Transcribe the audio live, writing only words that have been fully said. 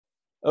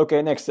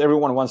Okay, next,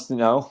 everyone wants to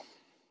know,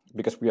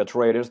 because we are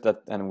traders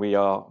that, and we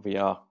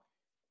are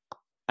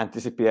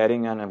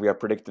anticipating and we are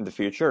predicting the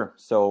future.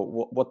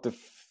 So what the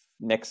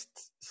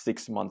next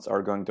 6 months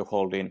are going to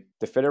hold in.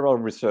 The Federal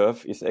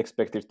Reserve is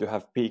expected to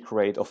have peak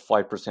rate of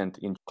 5%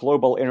 in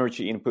global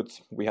energy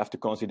inputs. We have to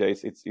consider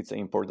it's an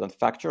important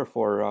factor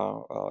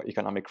for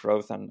economic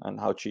growth and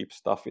how cheap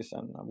stuff is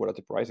and what are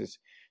the prices.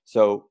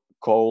 So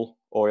coal,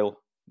 oil,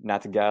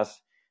 nat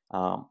gas,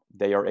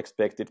 they are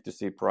expected to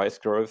see price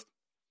growth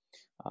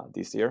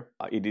this year.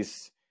 It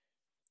is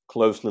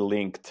closely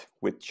linked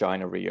with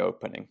China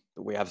reopening.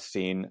 We have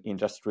seen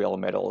industrial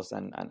metals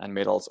and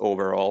metals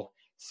overall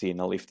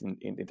seen a lift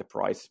in the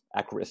price,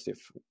 aggressive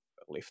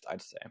lift,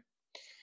 I'd say.